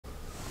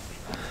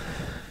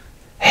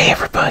Hey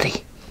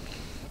everybody,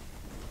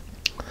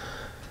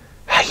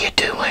 how you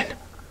doing?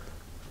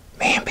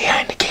 Man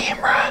behind the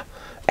camera,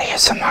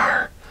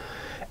 ASMR.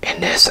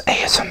 In this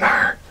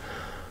ASMR,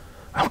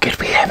 I'm going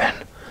to be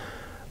having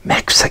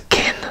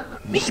Mexican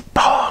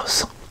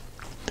meatballs.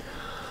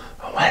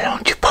 Why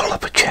don't you pull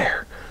up a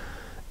chair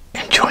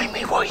and join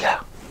me, will ya?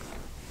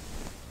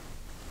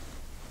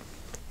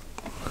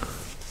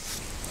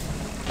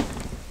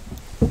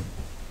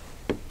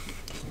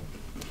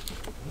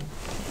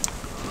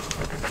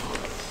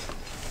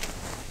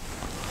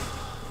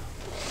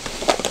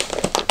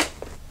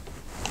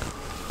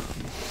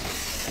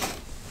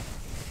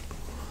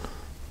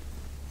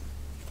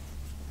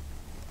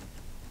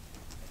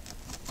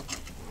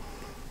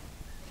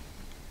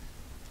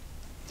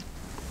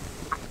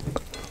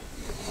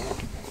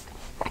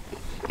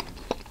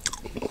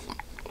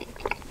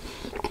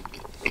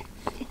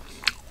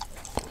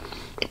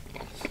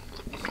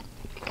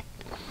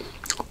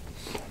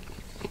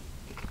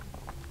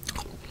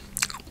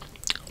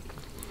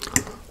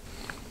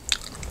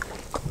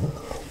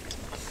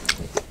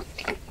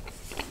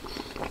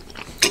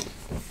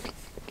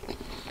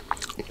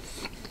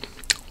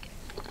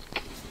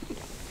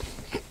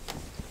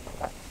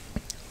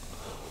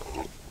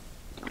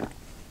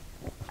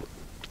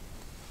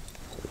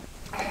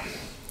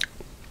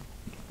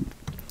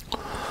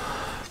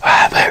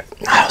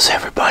 How's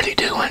everybody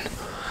doing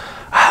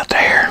out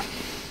there?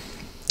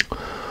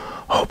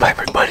 Hope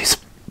everybody's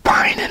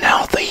fine and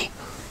healthy.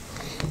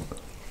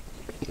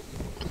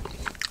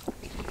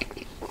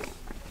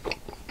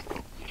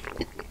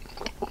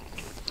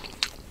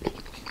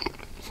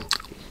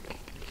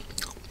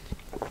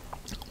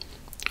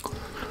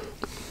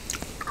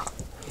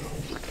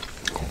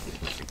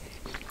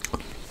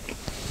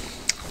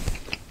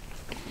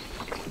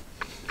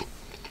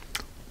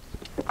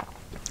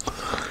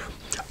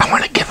 I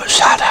want to give a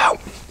shout out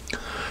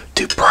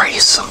to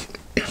Bryce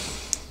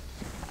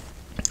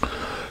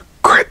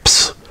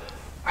Grips.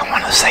 I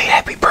want to say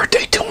happy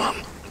birthday to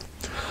him.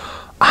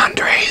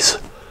 Andres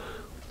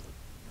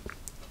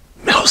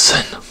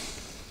Milson,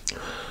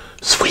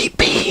 Sweet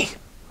Pea,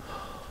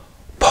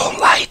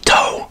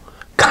 Polito,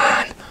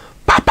 Con,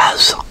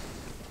 Papas.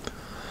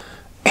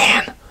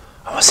 And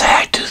I want to say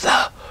hi to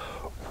the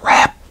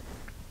rap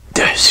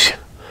dish.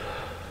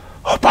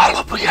 Hope all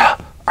of you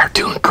are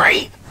doing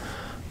great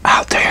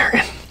out there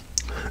and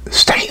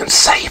staying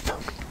safe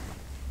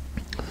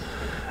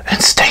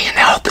and staying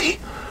healthy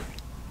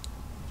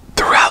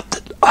throughout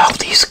all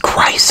these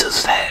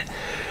crises that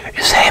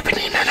is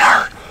happening in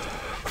our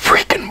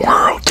freaking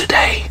world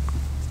today.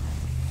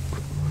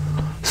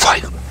 It's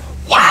like,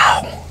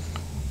 wow.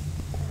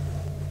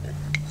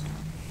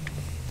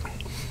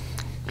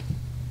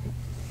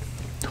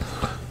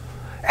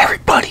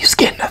 Everybody's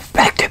getting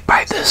affected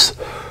by this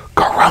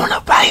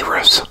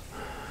coronavirus.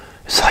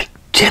 It's like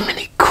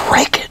Jiminy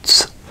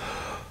Crickets.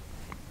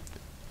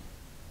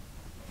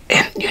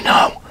 And you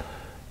know,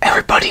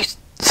 everybody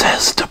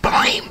says to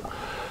blame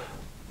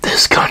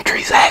this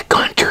country, that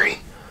country.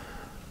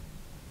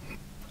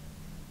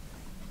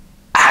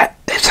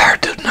 It's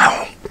hard to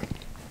know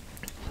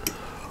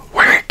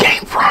where it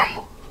came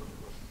from.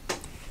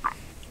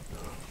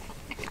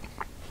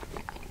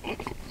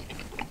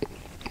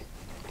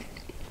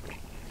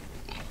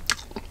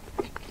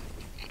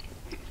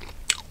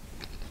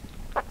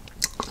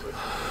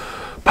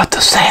 But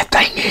the sad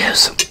thing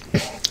is,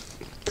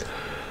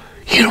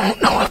 you don't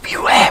know if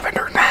you have it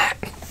or not.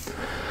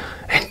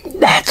 And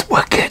that's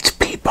what gets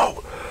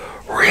people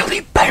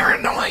really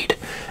paranoid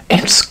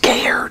and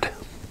scared.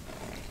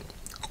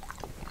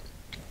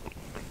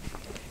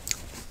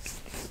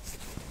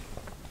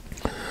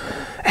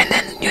 And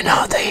then, you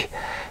know, they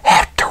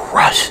have to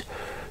rush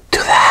to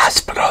the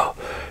hospital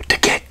to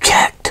get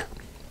checked.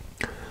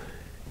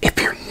 If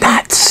you're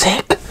not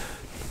sick,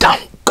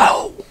 don't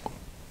go.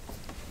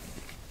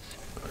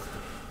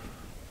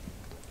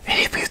 And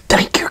if you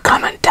think you're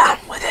coming down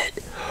with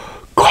it,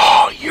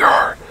 call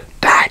your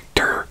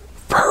doctor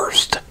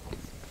first.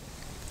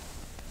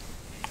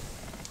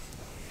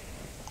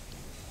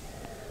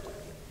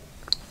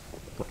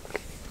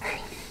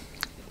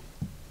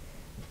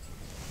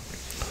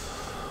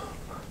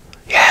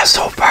 Yeah,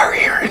 so far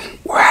here in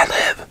where I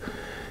live,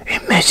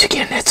 in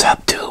Michigan, it's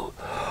up to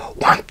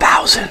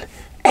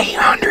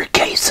 1,800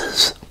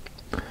 cases.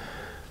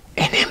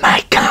 And in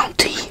my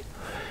county,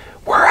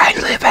 where I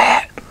live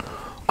at,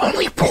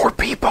 only 4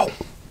 people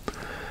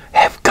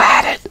have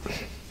got it.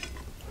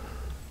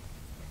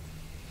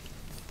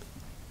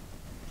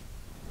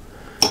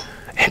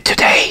 And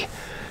today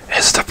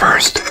is the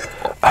first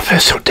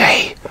official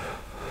day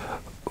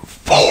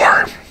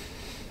for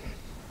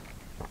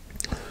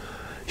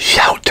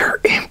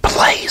shelter in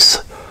place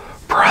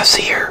for us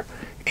here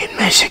in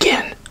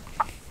Michigan.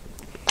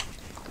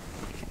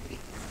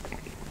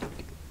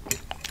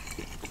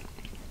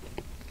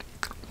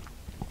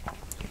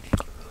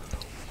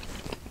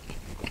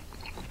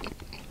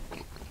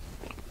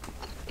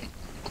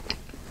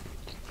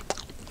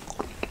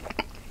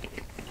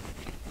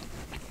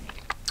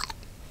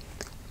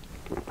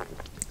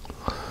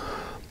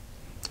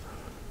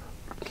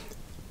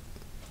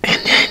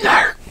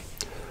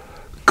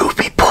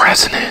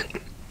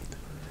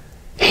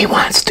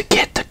 wants to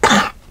get the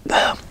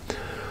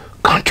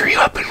country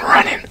up and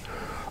running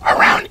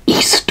around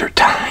Easter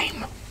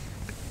time.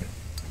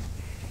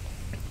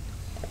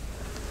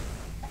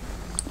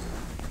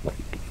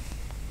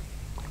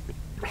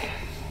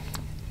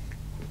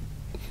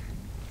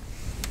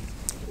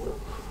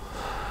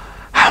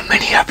 How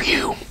many of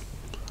you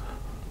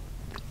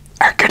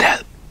are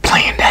gonna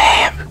plan to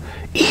have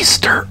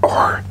Easter,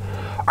 or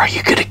are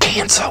you gonna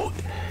cancel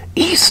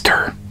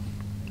Easter?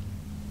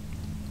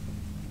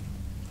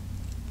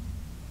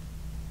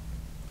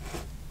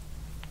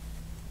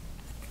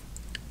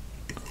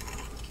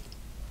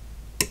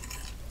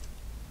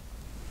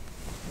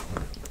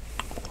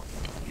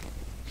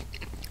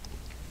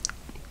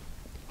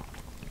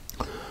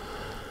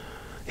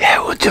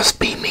 Yeah, it would just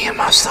be me and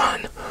my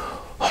son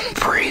home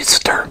for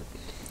Easter.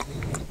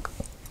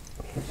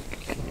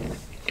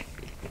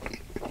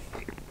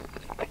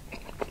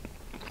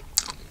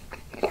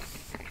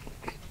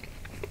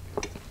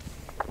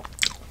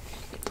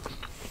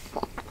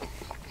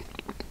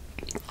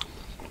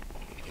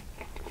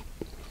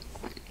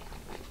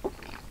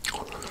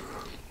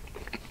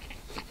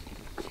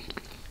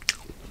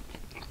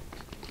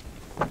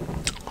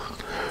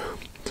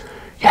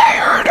 Yeah, I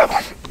heard of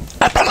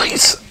a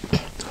police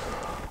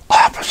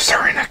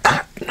officer in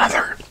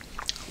another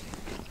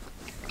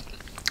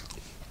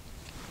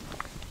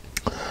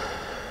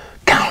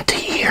county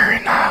here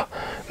in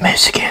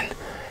Michigan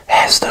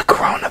has the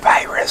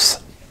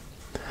coronavirus.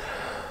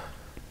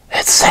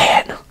 It's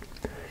sad.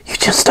 You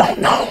just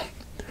don't know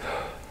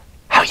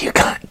how you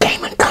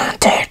came in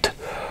contact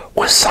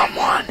with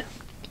someone.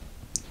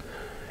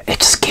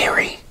 It's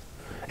scary,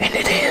 and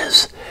it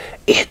is.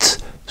 It's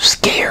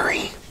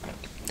scary.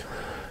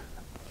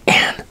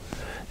 And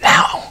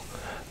now,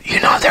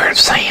 they're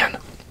saying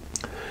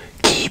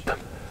keep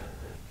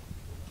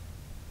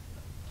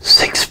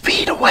 6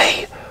 feet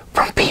away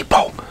from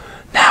people.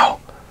 Now,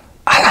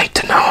 I like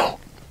to know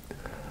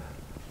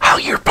how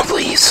your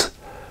police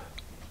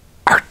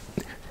are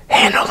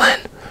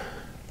handling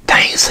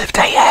things if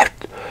they have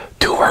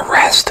to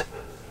arrest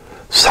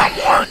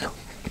someone.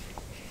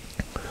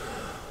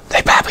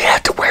 They probably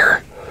have to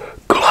wear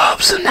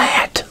gloves and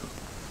that.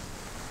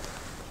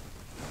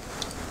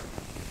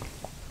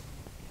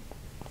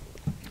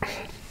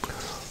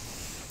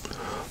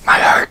 My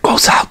heart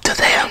goes out to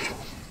them.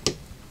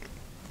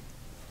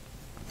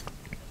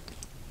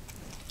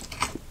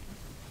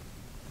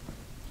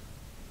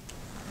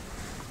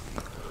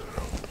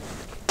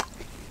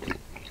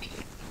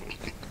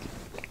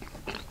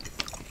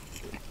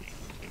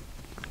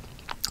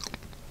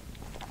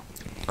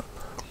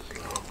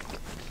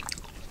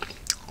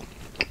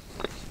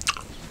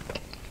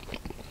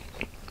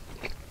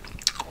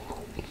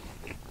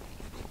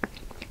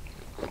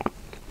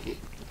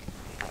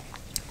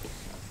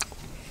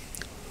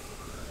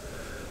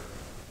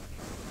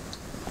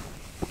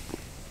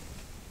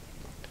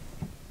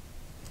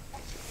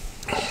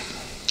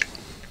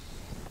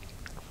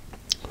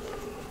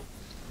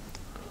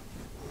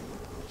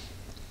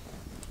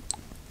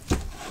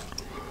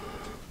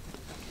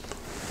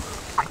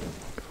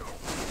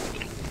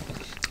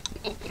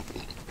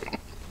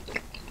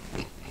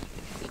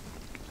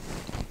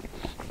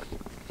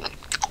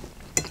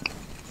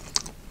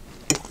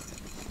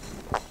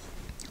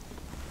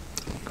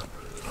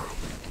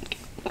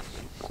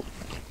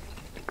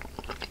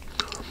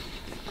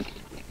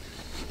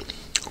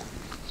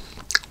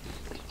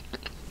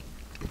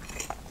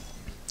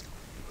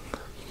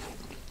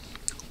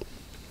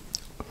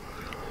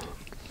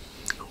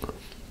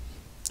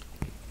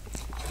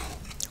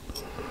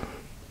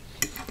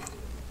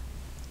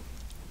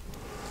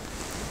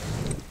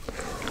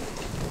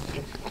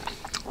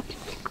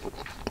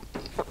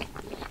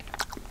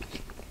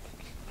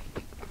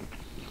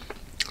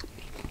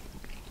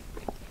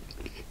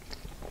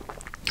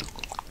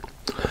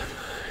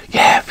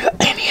 Yeah,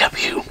 if any of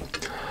you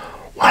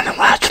want to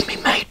watch me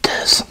make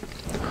this,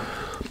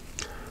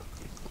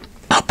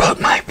 I'll put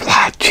my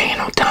vlog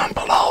channel down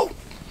below.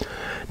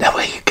 That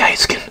way you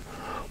guys can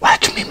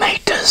watch me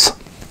make this.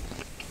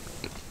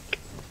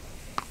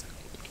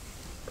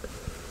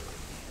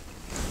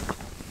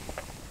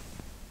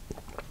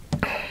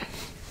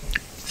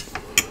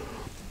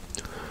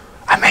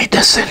 I made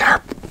this in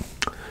our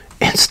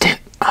instant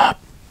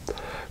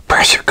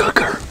pressure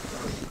cooker.